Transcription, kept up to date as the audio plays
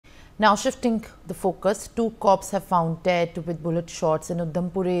Now shifting the focus, two cops have found dead with bullet shots in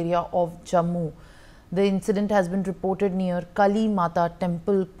Udhampur area of Jammu. The incident has been reported near Kali Mata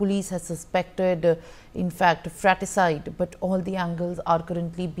temple. Police has suspected, in fact, fratricide, but all the angles are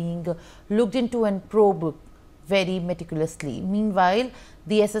currently being looked into and probed very meticulously. Meanwhile,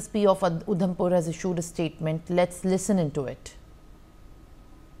 the SSP of Udhampur has issued a statement. Let's listen into it.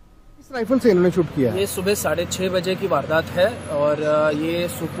 इस rifle से इन्होंने shoot किया। ये सुबह 6:30 बजे की वारदात है और ये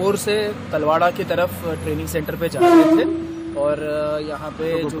सुपोर से तलवाड़ा की तरफ ट्रेनिंग सेंटर पे जा रहे थे और यहाँ पे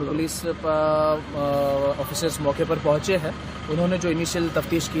जो पुलिस ऑफिसर्स मौके पर पहुंचे हैं, उन्होंने जो इनिशियल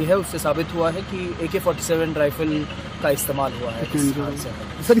तफ्तीश की है उससे साबित हुआ है कि AK-47 राइफल का इस्तेमाल हुआ है इस हादसे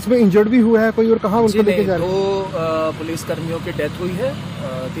में। सर, इसमें इंजर्ड भी हुआ है कोई और कहाँ उनको लेके जा रहे हैं? 2 पुलिसकर्मियों की डेथ हुई है,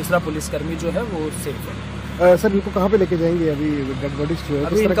 तीसरा पुलिसकर्मी जो है वो सेफ है। सर, इनको कहाँ पे लेके जाएंगे अभी? डेड बॉडीज जो है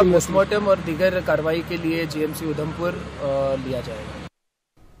अभी इनका पोस्टमार्टम और दीगर कार्रवाई के लिए GMC उधमपुर लिया जाएगा।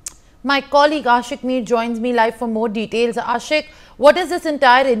 My colleague Ashik Mir joins me live for more details. Ashik, what is this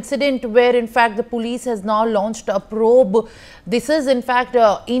entire incident where in fact the police has now launched a probe? This is in fact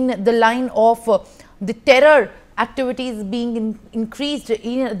in the line of the terror activities being increased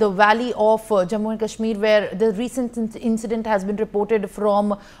in the valley of Jammu and Kashmir, where the recent incident has been reported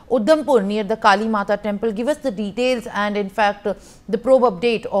from Udhampur near the Kali Mata temple. Give us the details and in fact the probe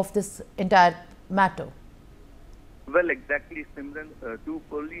update of this entire matter. Well, exactly, Simran. 2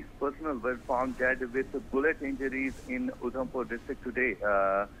 police personnel were found dead with bullet injuries in Udhampur district today.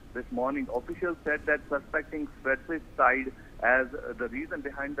 This morning, officials said that suspecting fratricide as the reason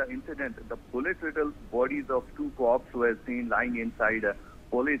behind the incident. The bullet-riddled bodies of 2 cops were seen lying inside a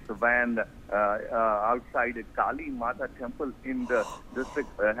police van outside Kali Mata temple in the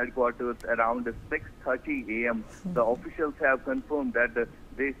district headquarters around 6:30 a.m. The officials have confirmed that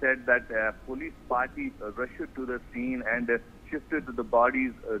they said that police party rushed to the scene and shifted the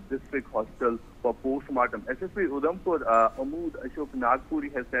bodies district hospital for postmortem. SSP Udhampur Amood Ashok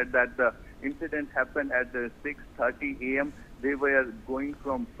Nagpuri has said that the incident happened at 6:30 a.m. They were going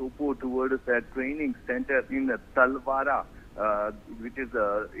from Sopore towards a training center in Talwara, which is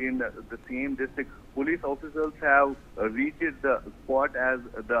in the same district. Police officers have reached the spot as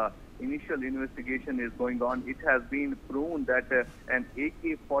the initial investigation is going on. It has been proven that an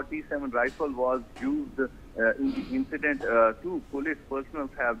AK-47 rifle was used in the incident. 2 police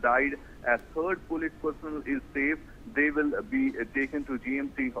personnel have died. A 3rd police personnel is safe. They will be taken to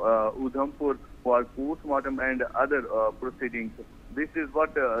GMC Udhampur for postmortem and other proceedings. This is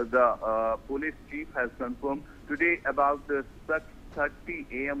what the police chief has confirmed. Today about 6:30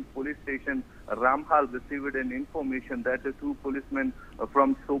 a.m. police station Ramhal received an information that the 2 policemen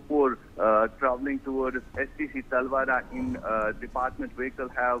from Sopore traveling towards STC Talwara in department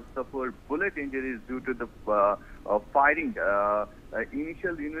vehicle have suffered bullet injuries due to the firing.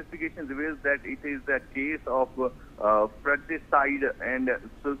 Initial investigation reveals that it is a case of fratricide and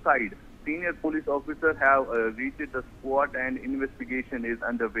suicide. Senior police officers have reached the spot and investigation is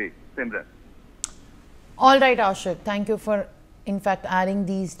underway. Simran. All right, Ashik, thank you for in fact adding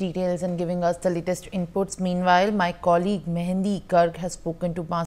these details and giving us the latest inputs. Meanwhile, my colleague Mehendi Garg has spoken to